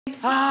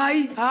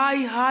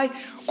Hayi.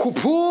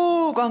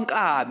 Khuphuka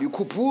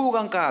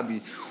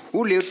nkabi.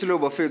 Ulethu lo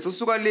bafethu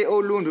usuka le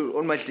olundu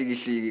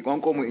onmahlikihliki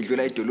konkomo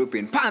indlula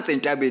edolobheni phansi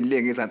entabeni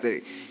le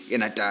ngezansi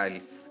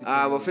eNatal.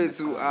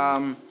 Bafethu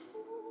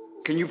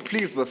can you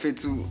please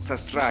bafethu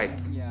subscribe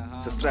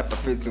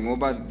bafethu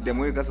ngoba the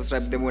more you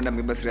subscribe the more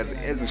nami serious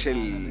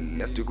ezingishela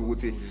last week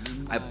ukuthi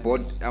I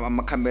bought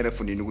ama camera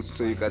for you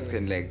so you guys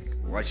can like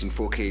watch in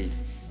 4K.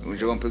 When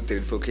you want to put it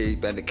in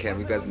 4K behind the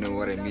camera, you guys know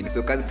what I mean.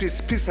 So guys, please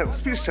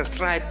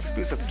subscribe,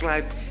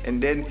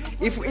 and then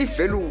if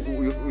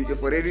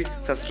you've already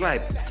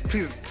subscribed,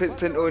 please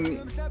turn on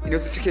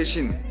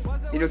notification.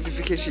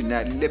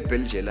 Now le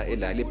bell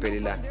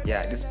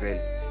yeah, this bell.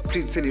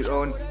 Please turn it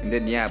on, and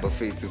then but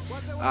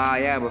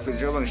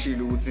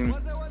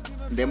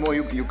the more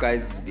you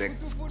guys like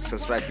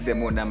subscribe, the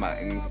more nama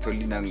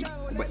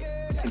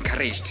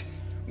encouraged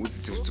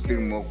to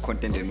bring more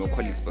content and more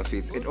quality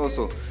perfect. And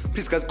also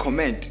please guys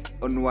comment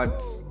on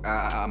what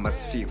I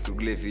must fix to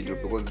the video,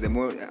 because the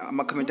more I'm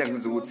commenting on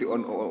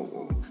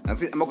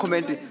I'm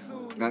commenting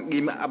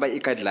give me about a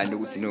guideline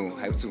no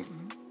have to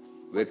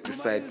work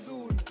this side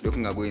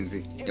looking at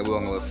going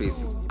our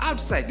face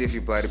outside.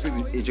 Everybody please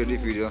enjoy the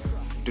video,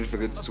 don't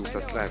forget to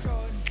subscribe.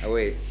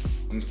 Away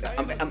I'm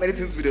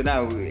editing this video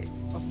now.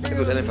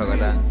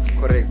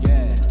 Correct.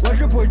 What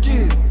you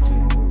produce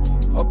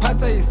or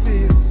pata is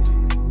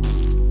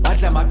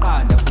badla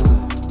maqanda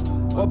futhi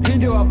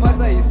ophinde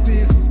waphatha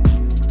isisu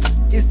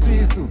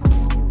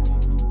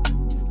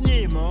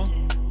Slimo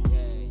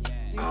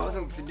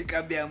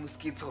awuzongitsindika bya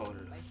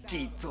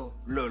skito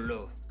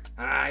lolo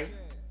hayi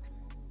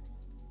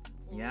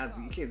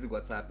yazi ihlezi ku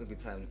WhatsApp every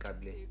time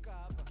ikable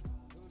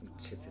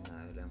ngichathe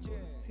nayo la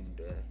mbona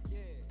into yayo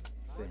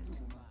send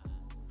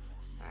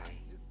hayi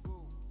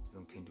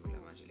zomphendula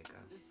manje le kaba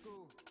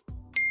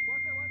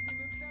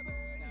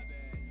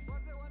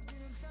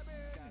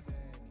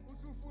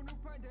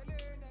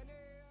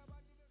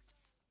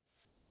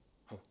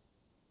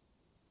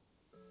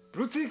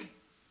Brutik.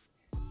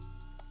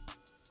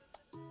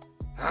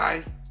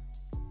 Hayi.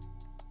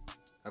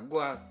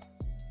 Akwazi.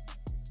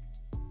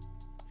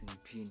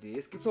 Simphinde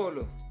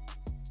eskitholo.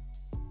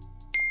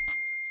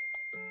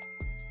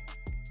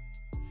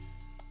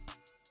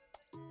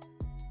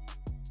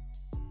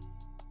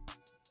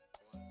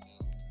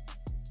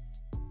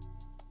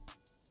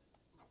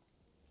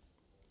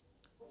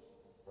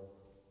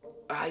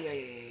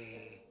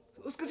 Ay.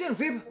 Uskasi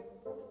ngizipha.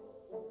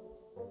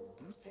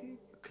 Brutik.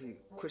 Okay,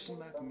 question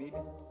mark maybe.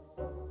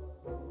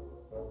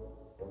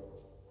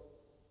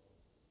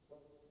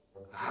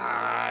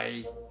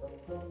 Hayi.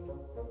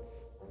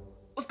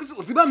 Uskasi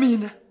uziba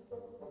mina.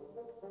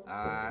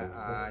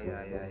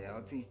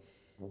 Uthi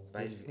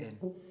by VN.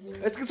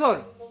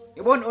 Eskitholo,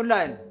 ngibona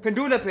online.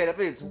 Phendula phela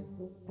mfethu.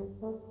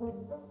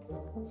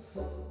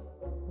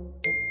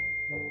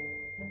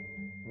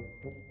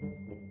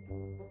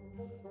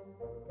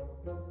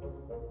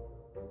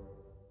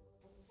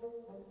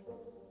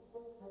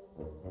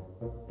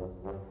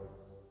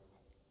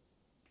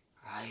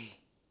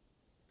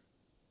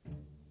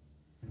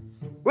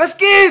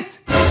 Skits!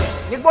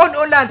 Ngibona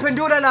online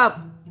phendula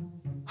lapha.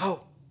 Haw.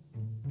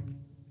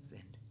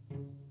 Send.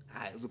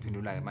 Hayi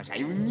uzophendula ke manje.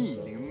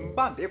 Ayunyile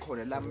ngimbambe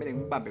khona la kumele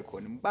ngimbambe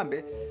khona.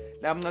 Ngimbambe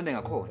la mncane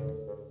ngakhona.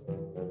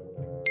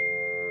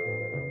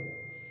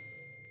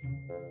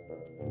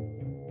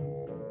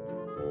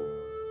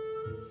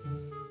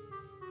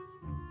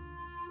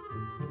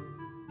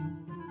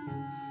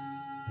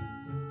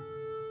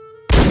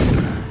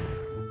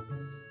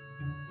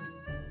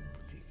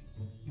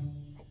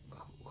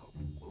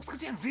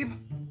 Skits yangiziba.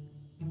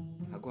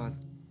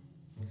 Akwazi.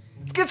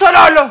 Skits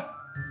lolo.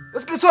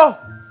 Skits.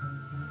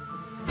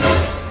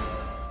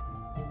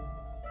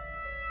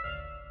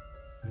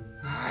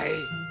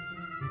 Hayi.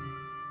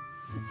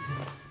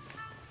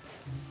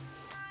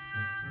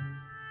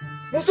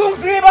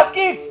 Musungiziba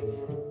Skits.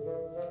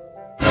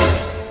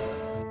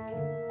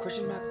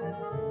 Question mark.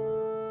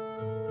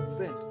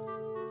 Send.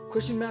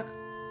 Question mark.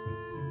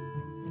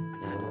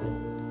 Another one.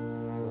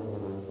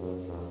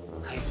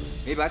 Hayi.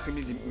 Maybe I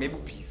simply maybe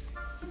peace.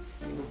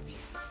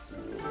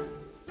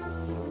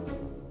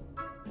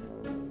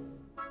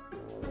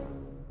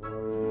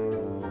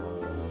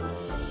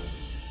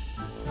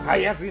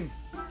 Hayi yazini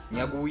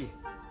ngiyakuya.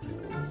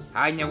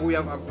 Hayi ngiyakuya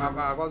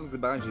akwazi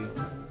uziba kanje.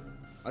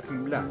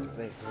 Asingimlaphi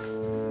phela.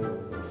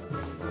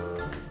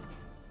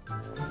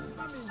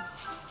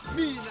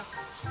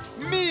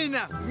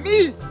 Mina.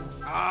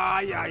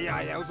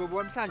 Hayi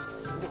uzobona mhlanje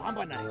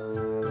uhamba naye.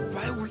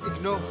 Why will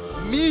ignore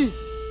me?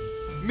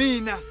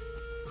 Mina.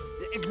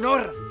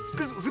 Ignore.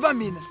 Skisi uziba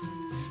mina.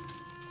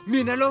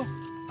 Mina lo.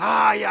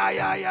 Hayi.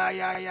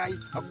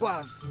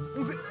 Akwazi.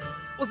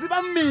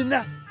 Uziba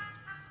mina.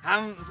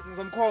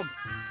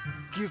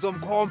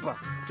 Ngizomkhomba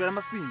kujela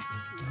amasini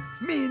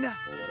mina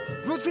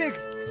Brutik.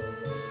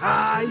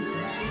 Hayi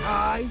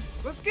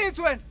Skits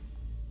wena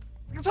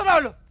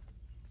Skitsololo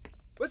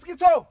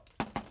Skitso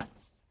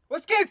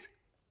Skits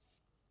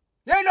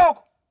yey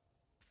lokho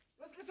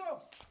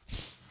Skitso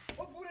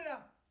ovule la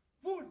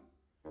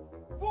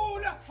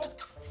vula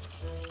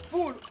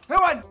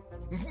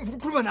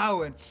ukhuluma nawe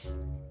wena.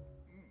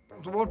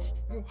 Uzobona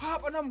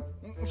uhamba nami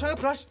ushaya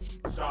brush.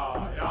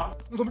 Shaya.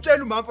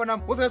 Ngizomtshela umama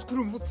nami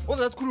ozasikhuluma futhi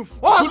ozasikhuluma.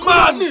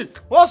 Khulumani.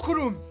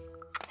 Osikhuluma.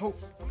 Hawu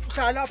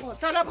hlala lapha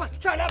hlala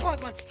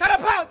phansi man. Hlala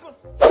phansi man.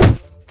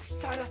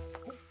 Hlala.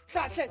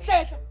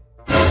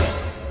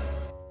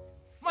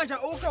 Manje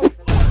usho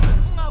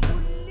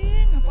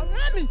ungakulingi mfana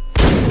nami.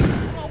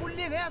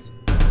 Ungakulingi yazi.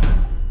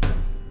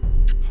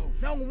 Hawu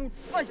nangu umuntu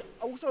manje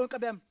awusho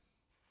inkabe yami.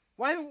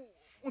 Why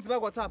unziba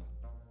ku WhatsApp?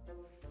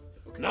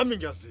 Nami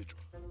ngiyazitshwa.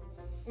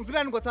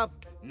 Ungizibani ku WhatsApp?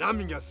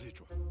 Nami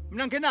ngiyazitshwa.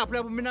 Mina ngenaphi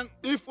lapho mina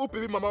If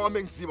ubhili mama wami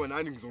engiziba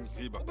nani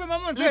ngizongiziba. ube mama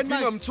If wenzeni manje?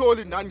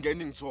 ngingamtholi nani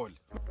ngene ngithole.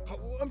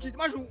 Amjidi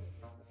manje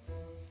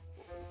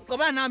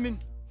ucabana nami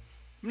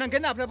mina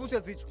ngenaphi lapho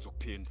usiyazitsho?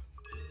 Ngizokuphinda.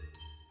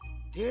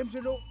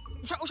 Manje lo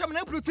usha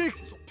mina blue tick.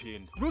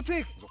 Ngizokuphinda. Blue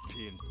tick.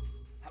 Ngizokuphinda.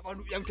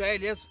 Abantu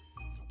uyangijayela yeso.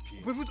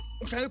 Ngizokuphinda. Futhi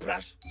ushaya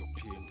ibrush.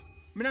 Ngizokuphinda.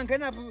 Mina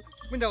ngenaphi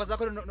kwindawo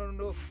zakho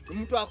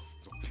nomuntu wakho?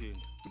 Ngizokuphinda.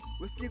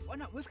 Weskits.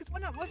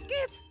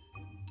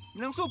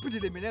 Mina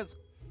ngisophindile mina lezo.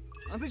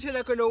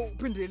 Angisitshela ke lo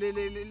uphindile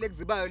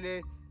lezibayo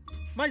le.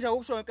 Manje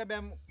awukusho inkabe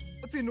yami.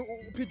 Uthini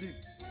uphindile?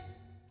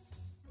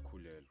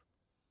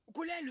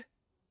 Ukhulelwe.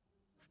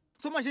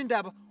 So manje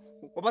indaba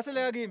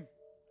wabaseleka kimi.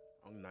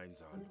 Anginayo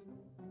inzalo.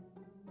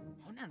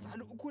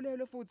 Awunanzalo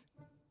ukhulelwe futhi.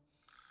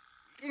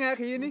 Inga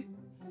yakhe yini?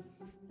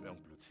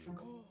 Uyangibluthika.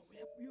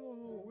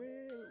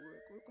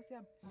 Nkosi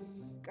yami.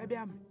 Inkabe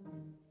yami.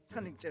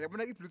 Cha ngitshela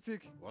bona iblue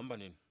tick. Uhamba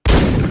nini?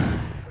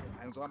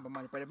 Angizohamba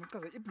manje but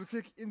ngichaza iblue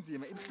tick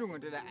inzima ibhlungu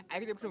nto la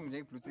akile ibhlungu nje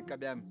iblue tick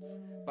kabi yami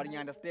but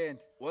ngiya understand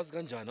Wazi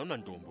kanjani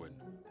awunantombi wena?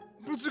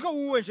 blue tick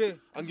uwe nje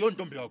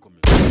Angiyontombi yakho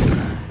mina.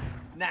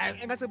 nayo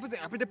engase futhi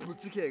ngaphinde blue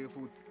tick ke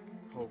futhi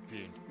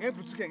Ngizokuphinda.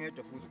 ngeblue tick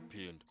ngedwa futhi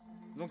Ngizokuphinda.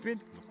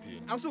 ngizongiphinda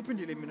Ngizokuphinda.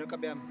 angisuphindile mina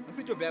kabi yami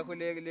ngisitshobe yakho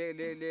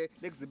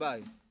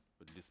lekuzibayo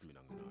But listen mina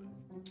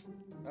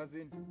nginayo.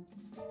 yazini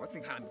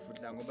wasingihambi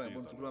futhi la ngoba ngibona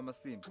ukuthi kukhuluma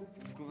amasimbi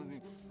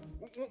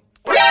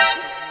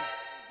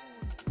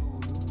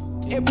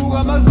ebuka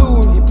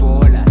amazulu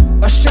ibhola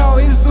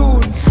bashawa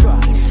izulu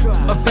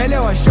bavele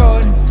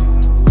washona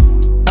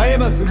aye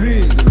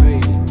emazulwini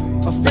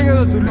bafike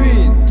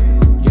emazulwini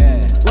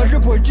wadla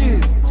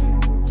ubhontshisi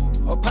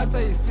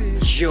waphatha isisi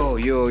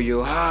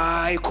Yo,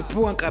 hayi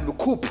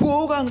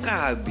khuphuka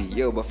nkabi.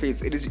 Yo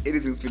bafethu,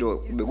 editing video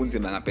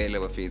bekunzima ngempela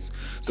bafethu.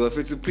 So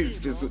bafethu please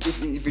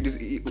if video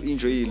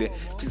enjoyile,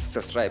 please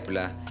subscribe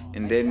la.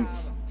 And then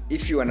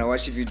if you wanna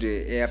watch the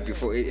video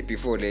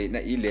before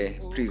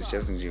please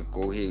just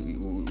go here,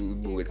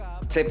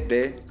 tap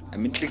there,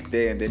 click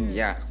there, and then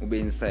ube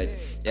inside.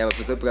 But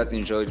for some people guys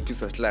enjoyed, please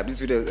subscribe. This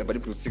video is about the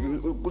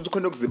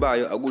kuzokhona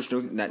okuzibayo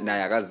akusho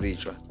naye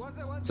akazitshwa.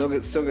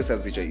 Sonke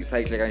sazitshwa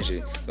icycle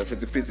kanje. But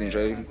please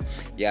enjoy.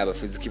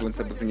 But keep on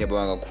supporting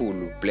yabonga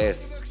kakhulu.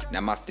 Bless.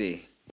 Namaste.